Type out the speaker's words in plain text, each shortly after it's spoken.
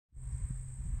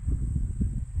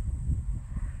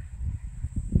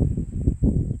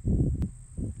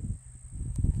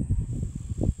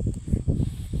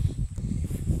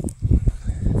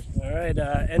Alright,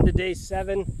 end of day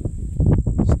 7,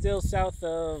 still south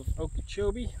of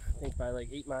Okeechobee, I think by like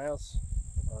 8 miles.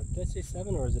 Did I say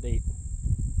 7 or is it 8?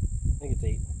 I think it's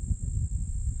 8.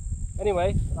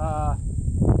 Anyway,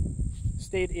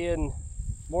 stayed in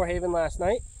Moorhaven last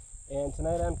night, and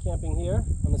tonight I'm camping here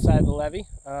on the side of the levee.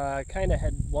 I kind of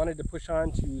had wanted to push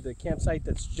on to the campsite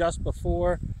that's just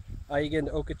before you get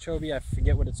into Okeechobee. I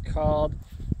forget what it's called.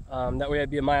 That way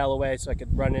I'd be a mile away so I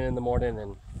could run in the morning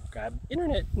and grab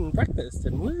internet and breakfast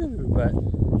and woo. But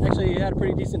actually had a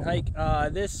pretty decent hike.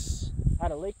 This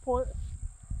out of Lakeport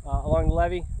along the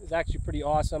levee is actually pretty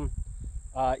awesome.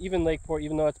 Even Lakeport,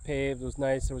 even though it's paved, it was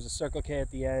nice. There was a Circle K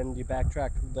at the end. You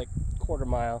backtracked like quarter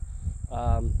mile.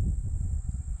 You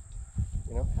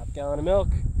know, half a gallon of milk,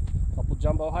 a couple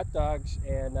jumbo hot dogs,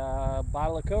 and a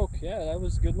bottle of Coke. Yeah, that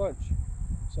was a good lunch.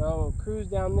 So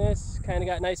cruised down this, kind of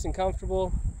got nice and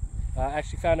comfortable.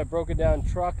 Actually found a broken down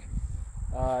truck.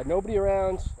 Nobody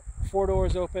around, 4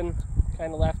 doors open,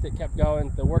 kind of left it, kept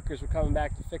going. The workers were coming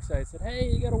back to fix it. I said, hey,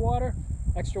 you got a water?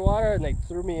 Extra water? And they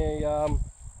threw me a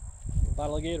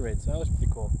bottle of Gatorade, so that was pretty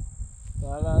cool.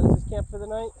 But this is camp for the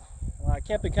night.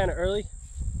 Camping kind of early,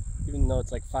 even though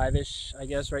it's like 5-ish, I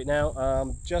guess, right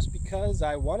now, just because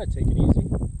I want to take it easy.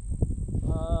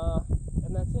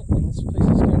 And that's it. And this place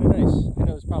is kind of nice. I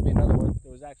know there's probably another one.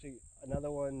 There was actually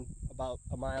another one about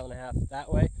 1.5 miles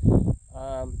that way.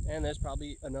 And there's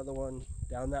probably another one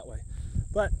down that way.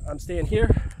 But I'm staying here,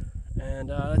 and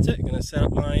that's it. I'm going to set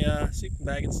up my sleeping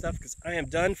bag and stuff because I am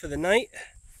done for the night.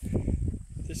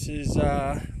 This is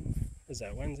that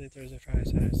Wednesday, Thursday, Friday,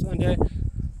 Saturday, Sunday,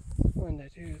 Monday,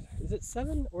 Tuesday. Is it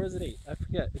 7 or is it 8? I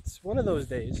forget. It's one of those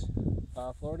days.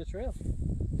 Florida Trail.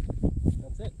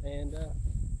 That's it. And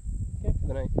camp for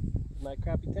the night. My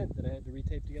crappy tent that I had to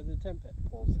retape together the tent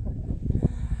poles.